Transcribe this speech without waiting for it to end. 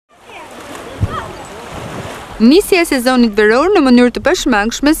Nisja e sezonit veror në mënyrë të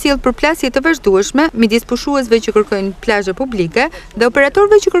pashmangshme sjell përplasje të vazhdueshme midis pushuesve që kërkojnë plazhe publike dhe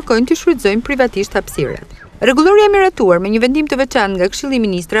operatorëve që kërkojnë të shfrytëzojnë privatisht hapësirat. Rregulloria e miratuar me një vendim të veçantë nga Këshilli i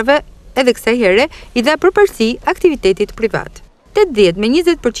Ministrave edhe kësaj here i dha përparësi aktivitetit privat. 80 me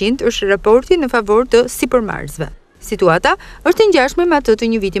 20% është raporti në favor të sipërmarrësve. Situata është e ngjashme me atë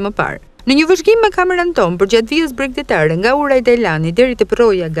të një viti më parë. Në një vëzhgim me kameran tonë për gjatë vijës bregdetare nga ura i Dajlani deri te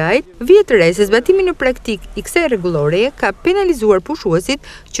Përroja Gajt, vihet re se zbatimi në praktik i kësaj rregullorie ka penalizuar pushuesit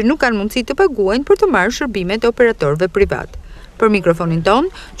që nuk kanë mundësi të paguajnë për të marrë shërbimet e operatorëve privat. Për mikrofonin tonë,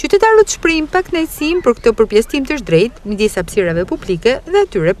 qytetarët shprehin pak kënaqësi për këtë përpjesëtim të drejtë midis hapësirave publike dhe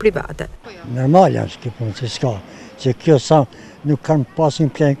atyre private. Normal është kjo punë, se s'ka, se kjo sa nuk kanë pasin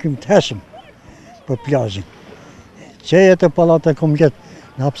planifikim të hershëm për plazhin. Çeja të pallate komplet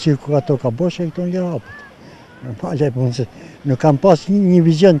në hapësirë ku ato ka boshe, këto një hapët. Normal e punë, se nuk kanë pas një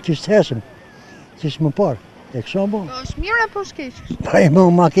vizion kishtë hershëm, kishtë më parë. E kësha bo. Po është mirë apo është keq? Pa e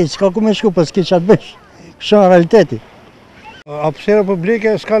ma keq, s'ka ku me shku, për s'ki qatë bësh. Kësha në realiteti. Hapësira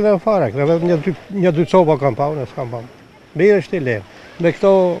publike s'ka lënë fare, vetëm një dy copa kanë pa, unë s'kam pa. Mirë është i lënë. Me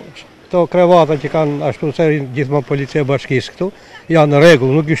këto krevata që kanë ashtu se gjithmonë policia bashkisë këtu, janë në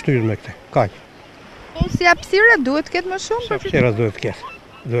rregull, nuk i shtyrën me këte. Kaq. Po si hapësira duhet të ketë më shumë? Si hapësira duhet të ketë.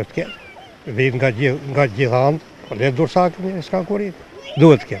 Duhet të ketë. Vijnë nga gjithë anë, po le Durrësakën s'ka kurit.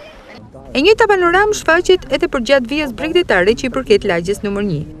 Duhet të ketë. E njëjta panoramë shfaqet edhe për gjatë vijës bregdetare që i përket lagjes nr.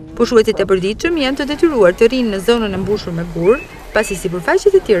 1. Pushuesit e përditshëm janë të detyruar të rinë në zonën e mbushur me gur, pasi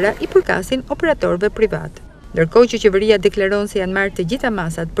sipërfaqet e tjera i përkasin operatorëve privat. Ndërkohë që qeveria deklaron se janë marrë të gjitha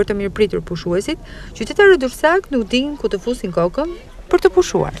masat për të mirëpritur pushuesit, qytetarët durrësak nuk dinë ku të fusin kokën për të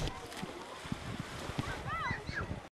pushuar.